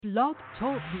Blog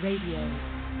Talk Radio.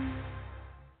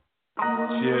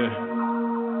 Yeah,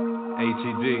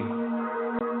 ATD,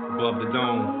 above the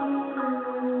dome,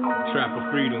 trap of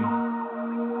freedom,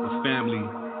 it's family,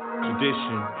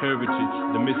 tradition, heritage,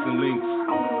 the missing links,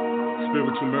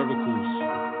 spiritual miracles,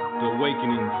 the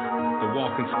awakenings, the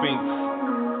walking sphinx,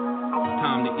 it's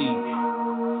time to eat,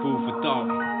 food for thought,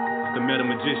 it's the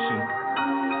Meta-Maji-Shen,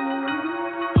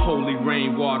 holy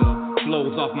rainwater,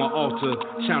 flows off my altar,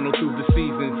 channel through the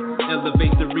seasons,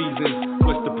 elevate the reasons.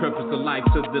 What's the purpose of life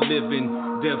to the living,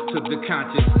 death to the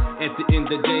conscious? At the end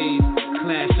of days,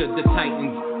 clash of the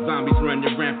titans, zombies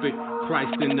running rampant,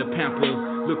 Christ in the pamper,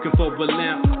 looking for a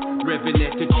lamp, revving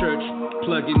at the church,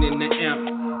 plugging in the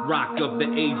amp, rock of the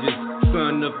ages,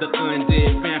 son of the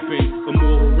undead, vamping,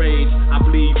 immortal rage. I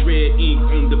bleed red ink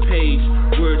on the page,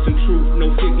 words and truth, no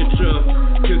signature,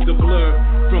 to the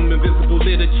blur. From invisible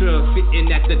literature, sitting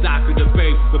at the dock of the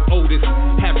bay with Otis,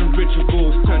 having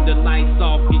rituals, turn the lights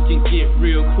off, it can get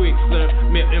real quick, sir.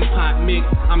 Melting pot mix,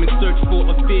 I'm in search for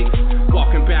a fix,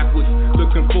 walking backwards,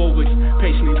 looking forwards,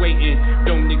 patiently waiting,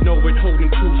 don't ignore it,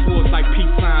 holding two swords like peace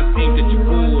signs aimed at your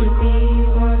board.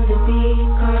 Want to be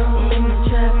caught in the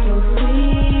trap of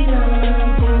freedom?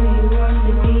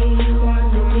 Do you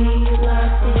want to be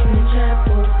locked in the trap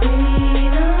of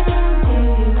freedom? Do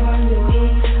you want to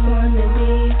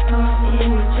be caught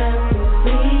in the trap of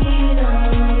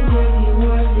freedom? Do you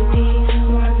want to be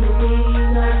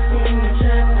locked in the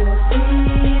trap of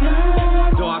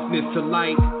freedom? Darkness to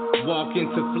light, walk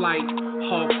into flight,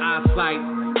 hawk eyesight,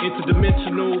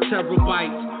 interdimensional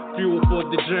terabytes. Fuel for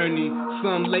the journey,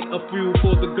 some lay a fuel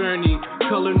for the gurney.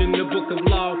 Colored in the book of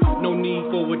law, no need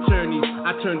for attorneys.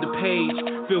 I turn the page,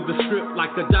 feel the script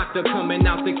like a doctor coming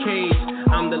out the cage.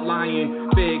 I'm the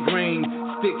lion, fed grain,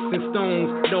 sticks and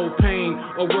stones, no pain.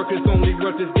 Or workers only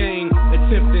workers gain,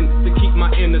 attempting to keep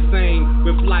my inner sane.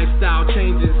 With lifestyle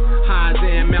changes, highs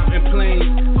and mountain plains.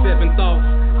 7 thoughts,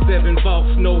 7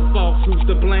 vaults, no faults, who's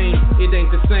to blame? It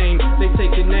ain't the same, they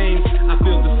taking names, I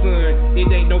feel the sun. It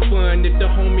ain't no fun if the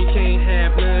homie can't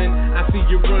have none. I see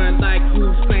you run like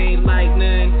Hussein, like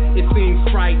none. It seems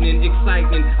frightening,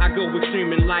 exciting, I go with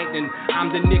streaming lightning.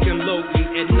 I'm the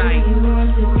Nickelodeon at night. You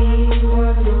want to be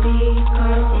caught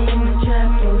in the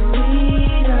trap of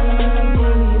freedom? Do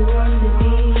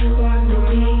you want to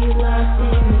be locked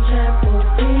in the trap of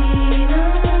freedom?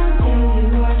 Do you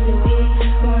want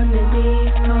to be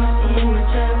caught in the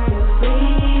trap of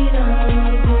freedom? Do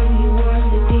you want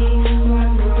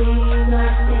to be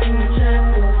locked in the trap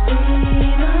of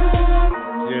freedom?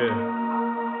 Yeah,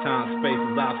 time, space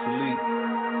is obsolete.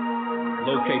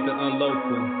 Locate the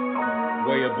unlocal,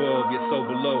 way above yet so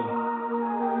below.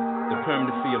 The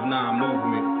permanency of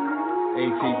non-movement,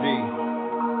 ATD,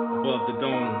 above the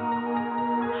dome,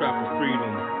 trap of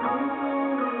freedom,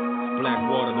 black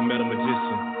water, the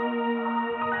Meta-Maji-Shen.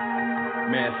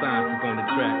 Mad science is on the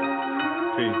track.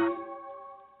 Peace.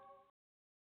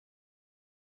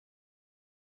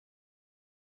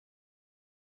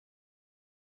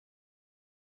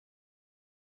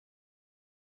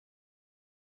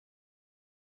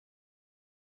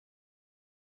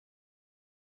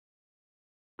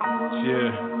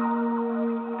 Yeah,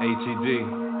 ATD,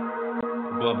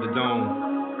 above the dome,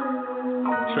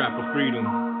 trap of freedom,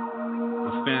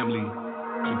 it's family,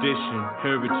 tradition,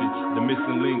 heritage, the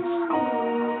missing links,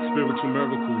 spiritual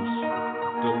miracles,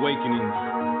 the awakenings,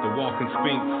 the walking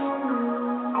sphinx,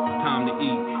 it's time to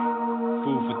eat,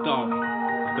 food for thought,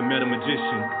 it's the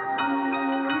Meta-Maji-Shen,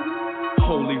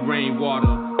 holy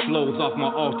rainwater, flows off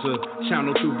my altar,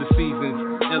 channel through the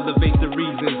seasons, elevate the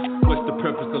reasons. What's the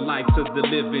purpose of life to the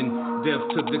living, death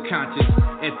to the conscious?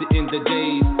 At the end of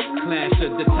days, clash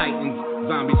of the titans,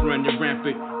 zombies running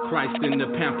rampant, Christ in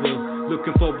the pamper,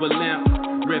 looking for a lamp,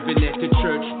 revving at the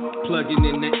church, plugging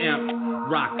in the amp,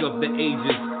 rock of the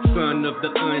ages, son of the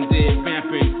undead,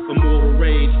 vamping, immortal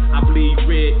rage. I bleed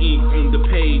red ink on the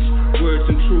page, words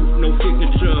and truth, no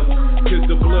signature, to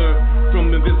the blur. From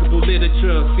invisible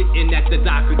literature, sitting at the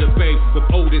dock of the bay with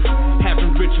Otis,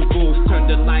 having rituals, turn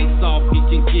the lights off, it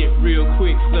can get real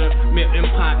quick, sir. Melting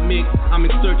pot mix, I'm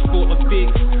in search for a fix,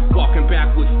 walking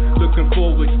backwards, looking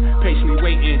forwards, patiently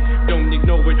waiting, don't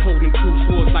ignore it, holding two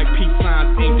swords like peace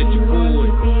signs aimed at your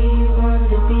board. Want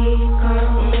to be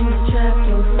caught in the trap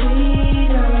of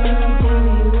freedom?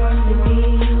 Do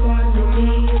you want to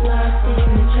be locked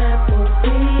in the trap of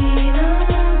freedom?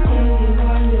 Do you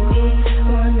want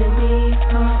to be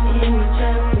caught in the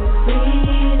trap of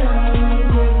freedom?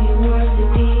 Do you want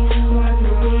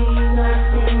to be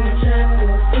locked in the trap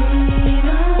of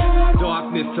freedom?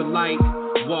 Darkness to light,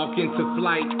 walk into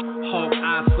flight, hawk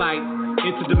eyesight,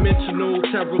 interdimensional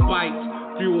terabytes.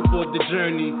 fuel for the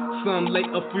journey. Some lay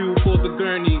a fuel for the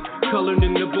gurney. Colored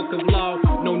in the book of law,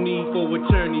 no need for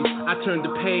attorneys. I turn the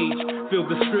page, feel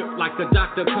the script like a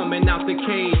doctor coming out the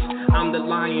cage. I'm the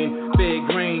lion, fed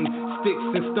grain, sticks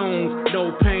and stones,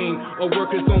 no pain. A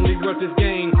workers only workers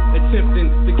gain. Attempting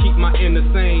to keep my inner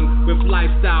sane with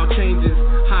lifestyle changes,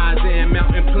 higher than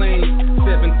mountain plains.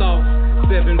 7 thoughts,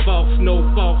 7 vaults, no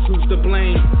faults, who's to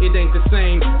blame? It ain't the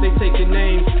same, they taking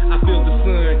names. I feel the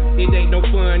sun, it ain't no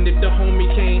fun if the homie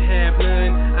can't have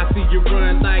none. I see you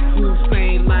run like who's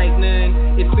saying like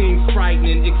none. It seems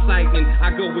frightening, exciting. I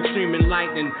go extreme and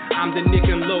lightning. I'm the Nick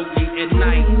and Logan at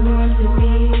night. You want to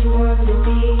be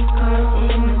caught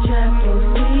in the trap of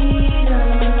freedom?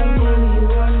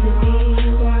 Do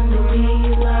you want to be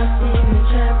lost in the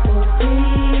trap of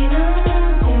freedom?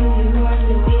 Do you want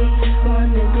to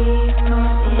be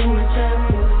caught in the trap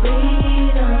of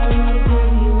freedom? Do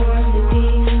you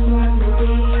want to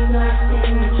be lost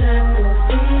in the trap of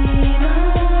freedom?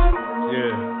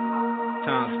 Yeah,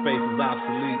 time, space is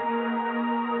obsolete.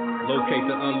 Locate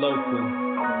the unlocal,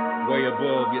 way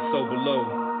above yet so below.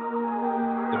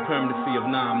 The permanency of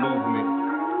non-movement,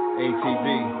 ATV,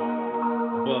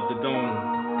 above the dome,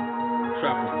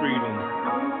 trap of freedom.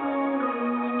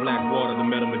 Black water, the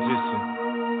Meta-Maji-Shen.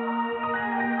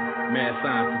 Mad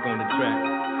science is on the track.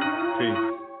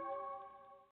 Peace.